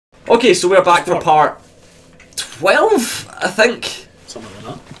Okay, so we're back for part 12, I think. Something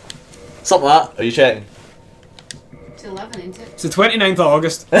like that. Something like that. Are you checking? It's 11, isn't it? It's the 29th of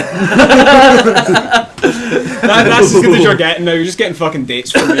August. That's as good as you're getting now. You're just getting fucking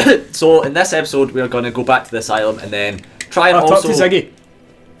dates from me. So in this episode, we're going to go back to the asylum and then try and also... Talk to Ziggy.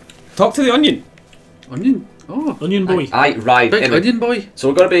 Talk to the onion. Onion? Oh. Onion boy. Aye, right. Big Anyway, onion boy. so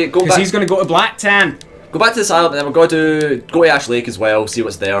we're going to be... Because he's going to go to Black Tan. Go back to the asylum and then we're going to go to Ash Lake as well, see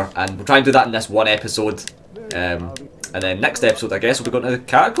what's there. And we'll try and do that in this one episode. And then next episode, I guess, we'll be going to the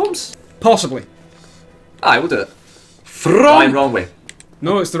catacombs? Possibly. Aye, we'll do it. From... Wrong way.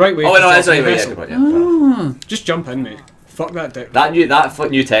 No, it's the right way. Oh, no, it's the right way. Yeah, good point, yeah. Ah. Just jump in, mate. Fuck that dick. That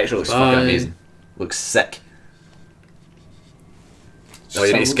new texture looks fucking amazing. Looks sick. No,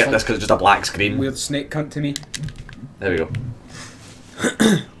 you need to skip this because it's just a black screen. Weird snake cunt to me. There we go.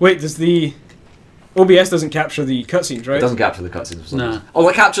 Wait, does the... OBS doesn't capture the cutscenes, right? It doesn't capture the cutscenes. Nah. Oh,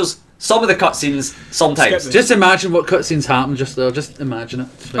 it captures some of the cutscenes sometimes. Skip Just imagine what cutscenes happen just there. Just imagine it.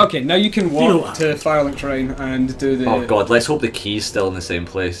 It's fine. Okay, now you can walk to Firelink Shrine and do the... Oh god, let's hope the key's still in the same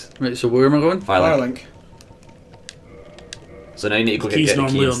place. Right, so where am I going? Firelink. So now you need to go The key's get the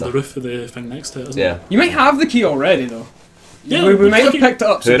key normally and on the stuff. roof of the thing next to it, isn't Yeah. it? You might have the key already, though. Yeah, we might have picked it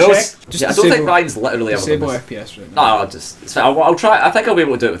up, so Who knows? check. Just Yeah, I don't think Ryan's literally ever done disable this. FPS right No, now. I'll just... It's fine. I'll try... I think I'll be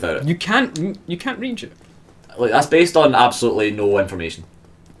able to do it without it. You can't reach it. Like, that's based on absolutely no information.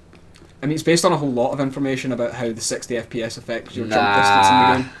 I mean, it's based on a whole lot of information about how the 60 FPS affects your jump Nah. distance in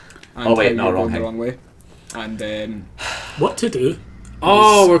the game. And Oh, wait, how no, you're wrong going the thing. wrong way. And, What to do?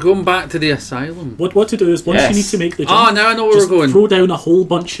 Oh, we're going back to the asylum. What to do is once Yes. you need to make the jump, Oh, now I know where just we're going. throw down a whole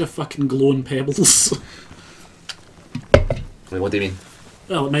bunch of fucking glowing pebbles. Wait, what do you mean?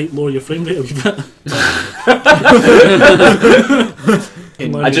 Well, it might lower your frame rate a wee bit.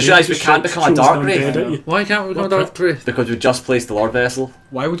 I just realised we can't become a dark wraith. Why can't we become a dark wraith? Because we just placed the Lord Vessel.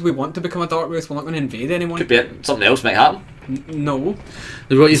 why would we want to become a Dark Wraith? We're not going to invade anyone. Could be it. Something else might happen. No.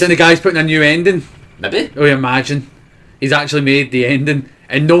 What, you saying the guy's putting a new ending? Maybe. Oh, imagine. He's actually made the ending,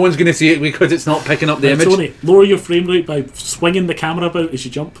 and no one's going to see it because it's not picking up the image. Tony, lower your frame rate by swinging the camera about as you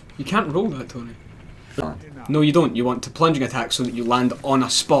jump. You can't roll that, Tony. No, you don't. You want to plunging attack so that you land on a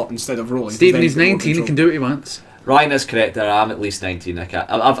spot instead of rolling. Stephen, Then he's you've got more 19, he control. can do what he wants. Ryan is correct there. I'm at least 19.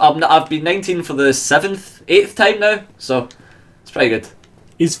 I've been 19 for the 8th time now, so it's pretty good.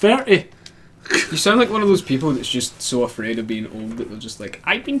 He's 30. You sound like one of those people that's just so afraid of being old that they're just like,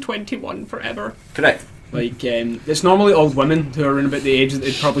 I've been 21 forever. Correct. Like, it's normally old women who are around about the age that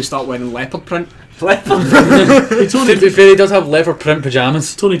they'd probably start wearing leopard print. Hey, To Tony, be fair, he does have leather print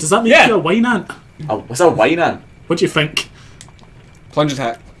pyjamas. Tony, does that make Yeah. you a wine ant? What's a wine ant? What do you think? Plunge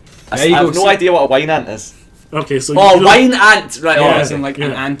attack. I There you have go, no see? idea what a wine ant is. Okay, so Oh, you wine ant! Right, Yeah, oh, as okay. in like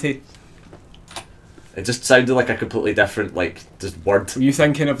an Yeah. anti. It just sounded like a completely different, just word. Were you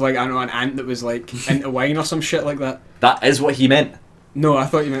thinking of like, I don't know, an ant that was like into wine or some shit like that? That is what he meant. No, I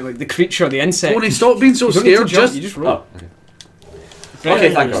thought you meant like the creature, the insect. Tony, stop being so You don't need to scared. jump, Just you just roll. Oh, okay. Right,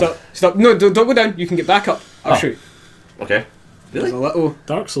 Okay, thank God. stop, stop. No, don't go down. You can get back up. I'll Oh. shoot. Okay. There's Really? a little.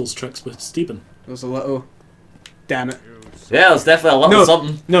 Dark Souls tricks with Stephen. There's a little. Damn it. Yeah, there's definitely a little No.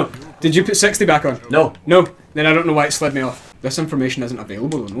 something. No. Did you put 60 back on? No. No. Then I don't know why it slid me off. This information isn't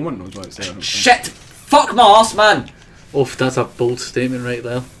available. No one knows why it's there. I don't think. Shit! Fuck my arse, man! oh, that's a bold statement right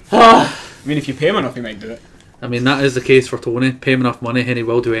there. I mean, if you pay him enough, he might do it. I mean, that is the case for Tony. Pay him enough money and he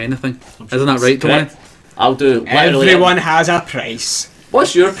will do anything. Isn't that right, Tony? Correct. I'll do literally... Everyone has a price.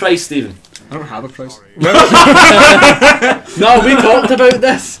 What's your price, Stephen? I don't have a price. No, we talked about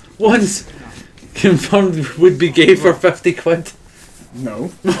this once. Confirmed would be gay for 50 quid.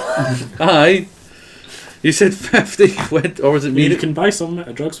 No. Aye. You said 50 quid, or was it me? You can buy some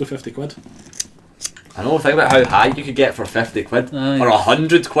at drugs with 50 quid. I know a thing about how high you could get for 50 quid. Aye. Or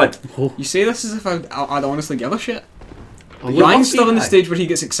 100 quid. You say this as if I'd honestly give a shit. Oh, look, Ryan's still in the high. stage where he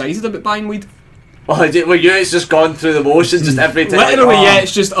gets excited about buying weed. Well, you, it's just gone through the motions just every time. Literally, like, yeah,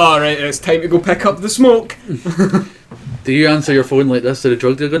 it's just, alright, it's time to go pick up the smoke. do you answer your phone like this to the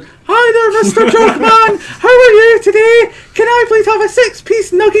drug dealer going, "Hi there, Mr. Drugman, how are you today? Can I please have a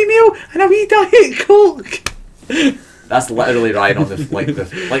 6-piece nugget meal and a wee Diet Coke?" That's literally Ryan on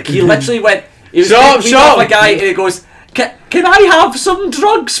the like he literally went. He was Shut leading up. off a guy and he goes, "Can I have some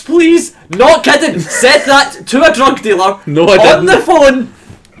drugs, please?" Not kidding. Said that to a drug dealer. No, I on didn't. the phone.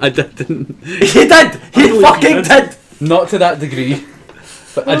 I didn't. He did. He believe fucking you did. Not to that degree.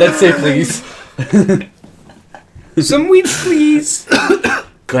 But I did say please. Some weed, please.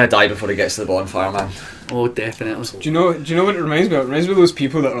 Gonna die before he gets to the bonfire, man. Oh, definitely. Do you know what it reminds me of? It reminds me of those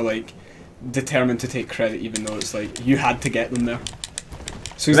people that are like determined to take credit even though it's like you had to get them there.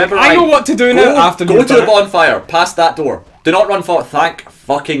 So he's Remember, like, I know Ryan, what to do now after Go you've to done the it. bonfire. Past that door. Do not run forward. Thank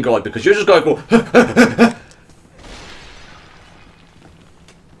fucking god, because you're just gonna go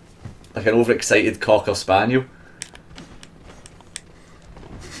like an overexcited cocker spaniel.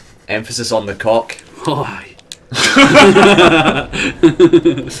 Emphasis on the cock. Oh, aye.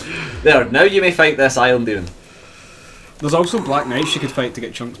 There, now you may fight this island demon. There's also Black Knights you could fight to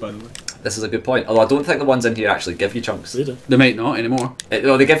get chunks, by the way. This is a good point. Although I don't think the ones in here actually give you chunks. They do. They might not anymore.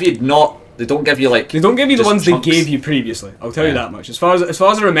 No, they give you not. They don't give you like. They don't give you the just ones chunks. they gave you previously. I'll tell you Yeah. that much. As far as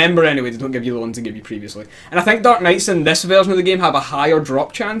I remember, anyway, they don't give you the ones they gave you previously. And I think Dark Knights in this version of the game have a higher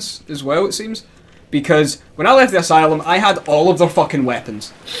drop chance as well. It seems, because when I left the asylum, I had all of their fucking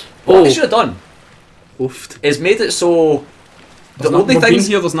weapons. What they should have done Oofed. is made it so. The There's only we've been things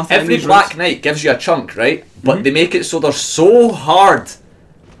here, there's nothing in every these Black rooms. Knight gives you a chunk, right? But they make it so they're so hard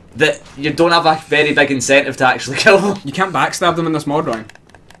that you don't have a very big incentive to actually kill them. You can't backstab them in this mod, Ryan.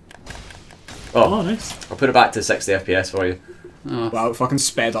 Oh, Oh, nice. I'll put it back to 60 FPS for you. Wow, it fucking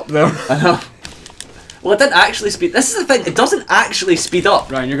sped up there. I know. Well, it didn't actually speed. This is the thing. It doesn't actually speed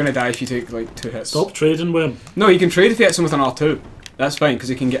up. Ryan, you're gonna die if you take like 2 hits. Stop trading with him. No, you can trade if you hit someone with an R2. That's fine, because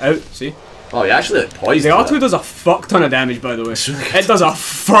you can get out, see? Oh, you actually like poised. The with R2 it. does a fuck ton of damage, by the way. really good. It does a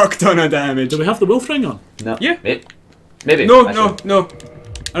fuck ton of damage. Do we have the wolf ring on? No. Yeah. Maybe. No, actually. no.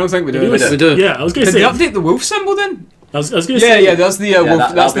 I don't think we do. We do. We do. Yeah, I was going to Did say. they update the wolf symbol then? I was going to Yeah, say. yeah, that's the wolf.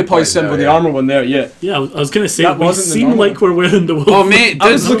 that'll That's be the poise pointed symbol, out, the yeah. armor one there. Yeah. Yeah, I was going to say. That We wasn't the seem normal like we're wearing the wolf. Oh, mate,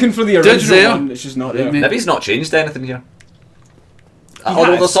 I was dude's, looking for the dude's original there. one. It's just not there. Mate. Maybe he's not changed anything here. He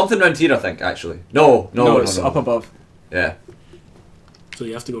Although has. there's something around here, I think, actually. No, It's up above. Yeah. So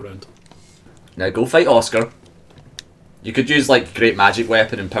you have to go round. Now go fight Oscar. You could use like great magic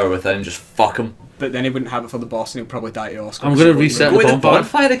weapon and power within and just fuck him. But then he wouldn't have it for the boss, and he'll probably die to Oscar. I'm gonna reset Go the to the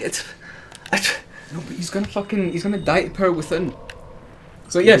bonfire. bonfire again. No, but he's gonna die to power within.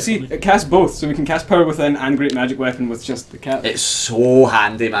 So yeah, see, it casts both, so we can cast power within and great magic weapon with just the cat. It's so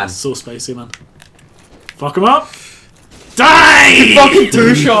handy, man. So spicy, man. Fuck him up. Die! Fucking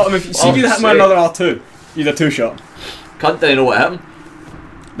two-shot him. If you see Oh, me hit him with sick. another R2, you're a two-shot. Cunt didn't know what hit him.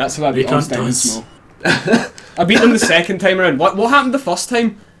 That's how I beat You can't Onstein and dance. Small. I beat him the second time around. What happened the first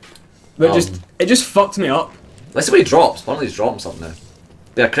time? That it just fucked me up. Let's see what he drops. One of these dropping something now.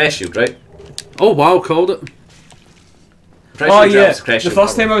 They're a crest shield, right? Oh, wow, called it. Crest Oh shield yeah, drops, crest the shield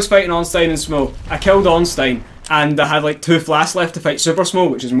first cover. time I was fighting Onstein and Small, I killed Onstein, and I had like 2 flasks left to fight Super Small,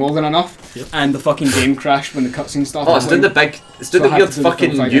 which is more than enough. Yep. And the fucking game crashed when the cutscene started. Oh, it's doing the big. It's doing So the I had weird to do the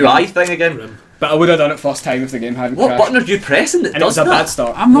fucking full fight UI thing again. Grim. But I would have done it first time if the game hadn't What crashed. button are you pressing that And it was does a bad that?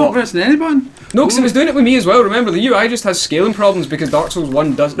 start. I'm not What? pressing any button. No, because it was doing it with me as well. Remember, the UI just has scaling problems because Dark Souls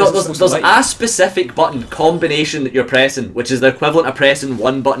 1 does. No, isn't there's supposed to like- a specific button combination that you're pressing, which is the equivalent of pressing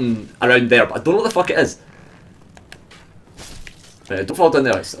one button around there, but I don't know what the fuck it is. Right, don't fall down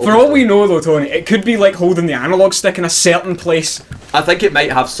there. It's For all we know, though, Tony, it could be like holding the analog stick in a certain place. I think it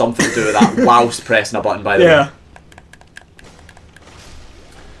might have something to do with that whilst pressing a button, by the way. Yeah.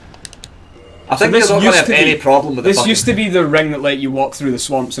 I think this you're not going to used have to any be- problem with the This fucking... used to be the ring that let you walk through the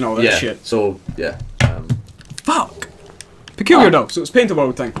swamps and all that yeah, shit. so, yeah. Fuck! Peculiar Doll, so it's Paint a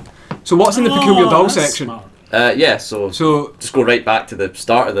World thing. So what's in the Peculiar Doll that's section? smart. Yeah, so So, just go right back to the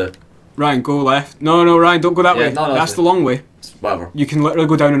start of the... Ryan, go left. No, Ryan, don't go that Yeah, way. no, That's that's the long way. whatever. You can literally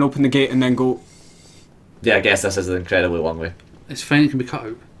go down and open the gate and then go... Yeah, I guess this is an incredibly long way. It's fine, it can be cut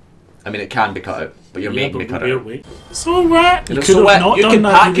out. I mean, it can be cut out, but you're Yeah, making me but cut it out. wait. So what? You You, could have not you done can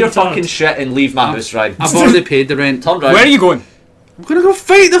that. pack your you did fucking that. shit and leave my house, right? I've already paid the rent. Turn round. Where are you going? I'm gonna go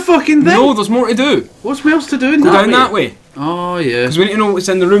fight the fucking thing. No, there's more to do. What's else to do in Go that down way? that way. Oh, yeah. Because we need to know what's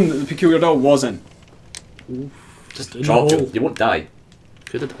in the room that the Peculiar Doll was in. Just In the drop hole. you. You won't die.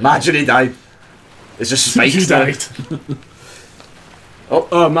 Could have. Imagine he died. It's just spikes You there. died.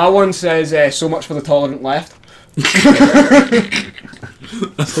 My one says, so much for the tolerant left.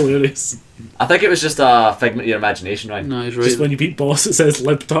 That's hilarious. I think it was just a figment of your imagination, right? No, he's Just right. when you beat boss, it says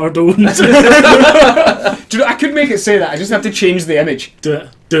Libtardo. Do you know, I could make it say that, I just have to change the image. Do it.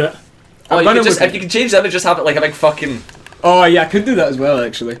 Do it. Oh, I've you done could it just, with- if you can change the image, just have it like a big fucking... Oh yeah, I could do that as well,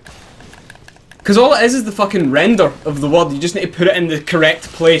 actually. Because all it is the fucking render of the word, you just need to put it in the correct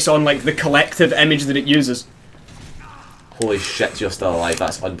place on like the collective image that it uses. Holy shit, you're still alive.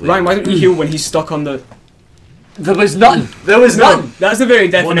 That's unbelievable. Ryan, why don't you heal when he's stuck on the... There was none. There was No, none. that's the very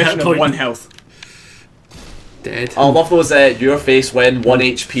One definition hit of point. 1 health. Dead. I love those your face when 1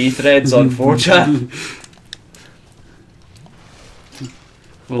 HP threads on 4chan.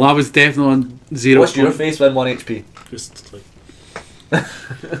 Well, I was definitely on 0. What's your face when 1 HP? Just like.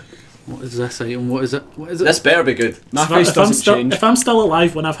 What is this item? What is it? What is it? This better be good. My If face I'm doesn't still, change. if I'm still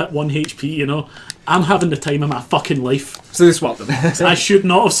alive when I've hit 1 HP, you know, I'm having the time of my fucking life. So they swapped them. I should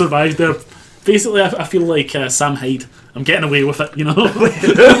not have survived there. basically, I feel like Sam Hyde. I'm getting away with it, you know.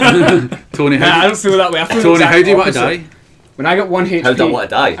 Tony, Nah, I don't feel that way. I feel Tony, the how exact do you want to opposite. die? When I get 1 HP, How do I want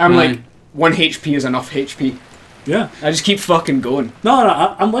to die? I'm Right. like 1 HP is enough HP. Yeah. I just keep fucking going. No,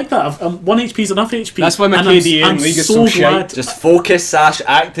 I'm like that. 1 HP is enough HP. That's why my and KDA I'm in League is so so shite. glad. Just focus,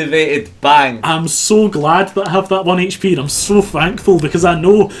 activated, bang. I'm so glad that I have that 1 HP, and I'm so thankful because I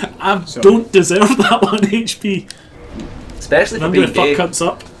know I don't deserve that 1 HP. Especially And for I'm going being to gay. fuck cunts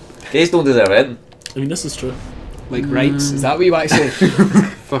up. Gays don't deserve it. I mean, this is true. Like rights, is that what you want to say?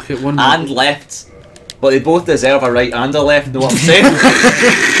 Fuck it, one And lefts. But they both deserve a right and a left, know what I'm saying?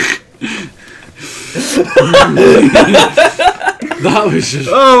 That was just.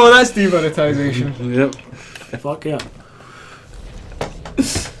 Oh, well, that's demonetization. Yep. Fuck yeah.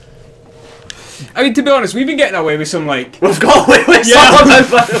 I mean, to be honest, we've been getting away with some, like... We've got away with some.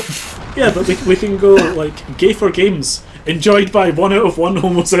 Yeah, but we can go, like, GheyForGames, enjoyed by 1 out of 1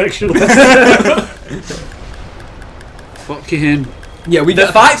 homosexual. Fuck you, hen. Yeah, we The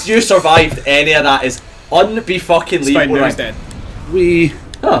get... fact you survived any of that is unbe-fucking It's fine, legal. now he's Right? dead. We.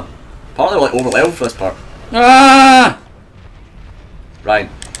 Huh. Apparently we're like over level for this part. Ah! Right.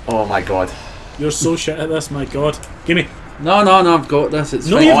 Oh my god. You're so shit at this, my god. Gimme. No, I've got this. It's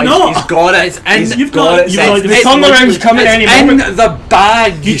No, fine. you've Oh, not. He's got it. He's You've got got it. you've set. got The this turnaround's coming any in moment. the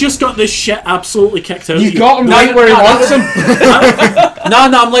bag. You just got this shit absolutely kicked out of You you. got him right where he wants him. No,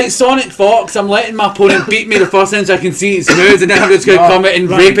 I'm like Sonic Fox. I'm letting my opponent beat me the first time so I can see it's smooth, and then I'm just going to come in and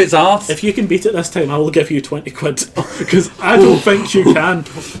right. rape its ass. If you can beat it this time, I will give you 20 quid. Because I don't think you can.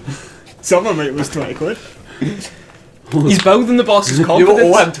 Someone might lose 20 quid. He's building the boss's You confidence.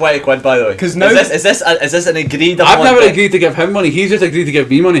 will owe him 20 quid, by the way. 'Cause now- is this an agreed I've upon never thing? agreed to give him money. He's just agreed to give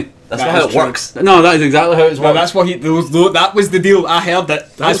me money. That's That not how is it true. works. No, that is exactly how it's Well, worked. that's what that was the deal. I heard it.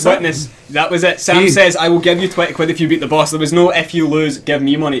 As was it? witness. That was it. Sam He- says, I will give you 20 quid if you beat the boss. There was no, if you lose, give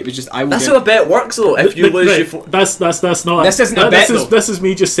me money. It was just, I will That's give how a bet works, though. If you lose, you. That's not. This isn't a bet, though. This is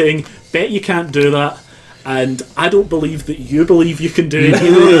me just saying, bet you can't do that. And I don't believe that you believe you can do it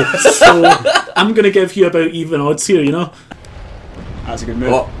either. So I'm going to give you about even odds here, you know? That's a good move.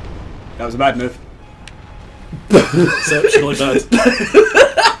 What? That was a bad move. Exceptionally bad.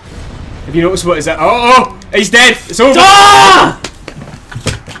 Have you noticed what is that? Oh, he's dead. It's over. Ah!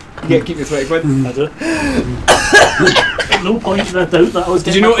 Yeah, keep your 20 quid. I do. At no point did I doubt that I was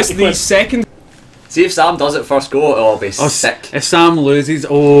Did you getting my notice 20 the quid. second? See if Sam does it first go, it'll be Oh, sick. if Sam loses,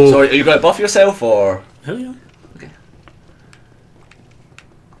 oh. So are you going to buff yourself, or...? Hell yeah. Okay.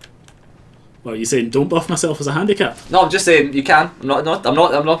 Well, are you saying don't buff myself as a handicap? No, I'm just saying you can. I'm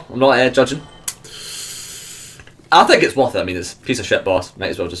not judging. I think it's worth it. I mean, it's a piece of shit boss. Might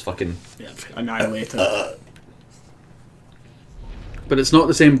as well just fucking... Yeah. Annihilate it. But it's not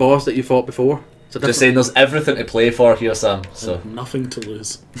the same boss that you fought before. It's a Just different. saying there's everything to play for here, Sam. So Nothing to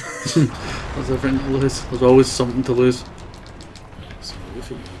lose. There's everything to lose. There's always something to lose. So, if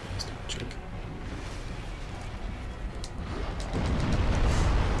you check.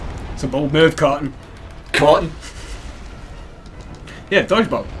 It's a bold move, Cotton. Cotton. Yeah,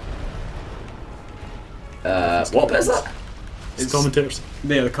 dodgeball. What bit is that? It's commentators.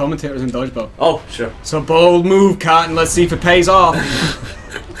 Yeah, the commentators in dodgeball. Oh, sure. It's a bold move, Cotton. Let's see if it pays off.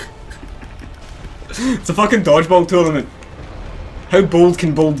 It's a fucking dodgeball tournament. How bold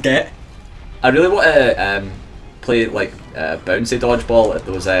can bold get? I really want to play like bouncy dodgeball at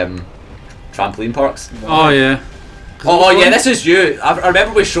those trampoline parks. Oh yeah. Oh yeah, this is you. I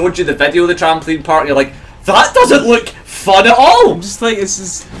remember we showed you the video of the trampoline park. And you're like, that doesn't look fun at all. I'm just like, it's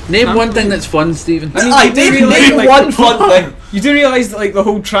just... Name one thing that's fun, Stephen. I you do did realise, name like- one fun thing. You do realise that like the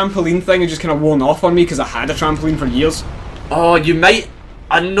whole trampoline thing has just kind of worn off on me because I had a trampoline for years. Oh, you might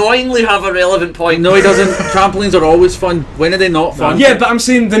annoyingly have a relevant point. No, he doesn't. Trampolines are always fun. When are they not fun? Yeah, but I'm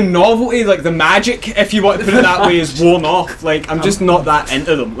saying the novelty, like the magic, if you want to put it that way, is worn off. Like, I'm just not that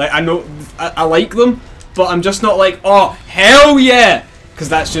into them. Like, I know, I like them, but I'm just not like, oh, hell yeah! Because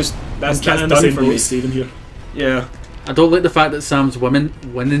that's I'm kind of in the done same for boat me. as Stephen here. Yeah. I don't like the fact that Sam's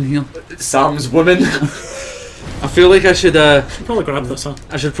winning here. Sam's woman. I feel like I should Should probably grab this, huh?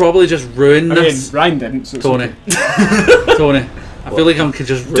 I should probably just ruin I mean, this. Ryan didn't, so it's Tony. okay. Tony. I feel like I could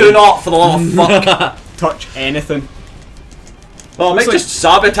just ruin. Do not, for the love of fuck. Touch anything. Well, I might like- just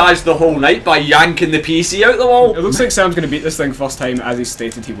sabotage the whole night by yanking the PC out the wall. It looks like Sam's going to beat this thing first time as he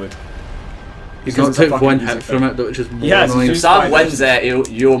stated he would. He's Because not it's a took fucking one easy hit from thing. it, which is more Yeah, it's annoying. If just- Sam wins,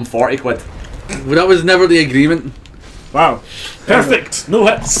 you owe him 40 quid. Well, that was never the agreement. Wow. Perfect! No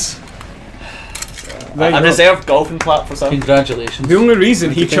hits! There you A go. reserved golfing clap for Sam. Congratulations. The only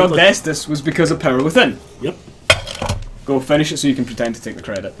reason he Thank you chugged kindly. Estus was because of Power Within. Yep. Go finish it so you can pretend to take the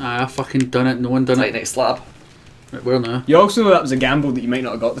credit. I fucking done it. No one done Right, it. next slab. Right, where now? You also know that was a gamble that you might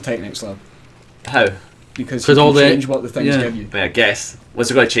not have got the Titanite slab. How? Because 'Cause you all can the- change what the things yeah. give you. I guess.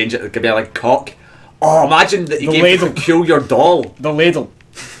 What's it going to change it? It could be like cock. Oh, imagine that you The gave ladle. to kill your doll. The ladle.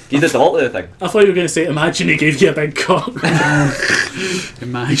 Give the doll to the thing. I thought you were going to say, imagine he gave you a big cock. You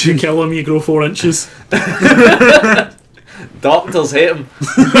Imagine. kill him, you grow 4 inches. Doctors hate him.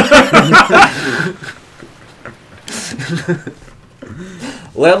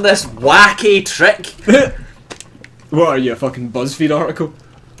 Learn this wacky trick. What are you, a fucking BuzzFeed article?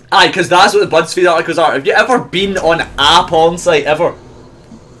 Aye, because that's what the BuzzFeed articles are. Have you ever been on a porn site ever?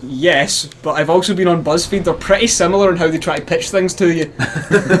 Yes, but I've also been on BuzzFeed. They're pretty similar in how they try to pitch things to you.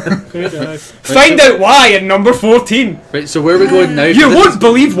 Find out why in number 14. Right, so where are we going now? You won't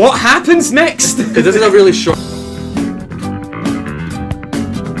believe what happens next. Because this is a really short.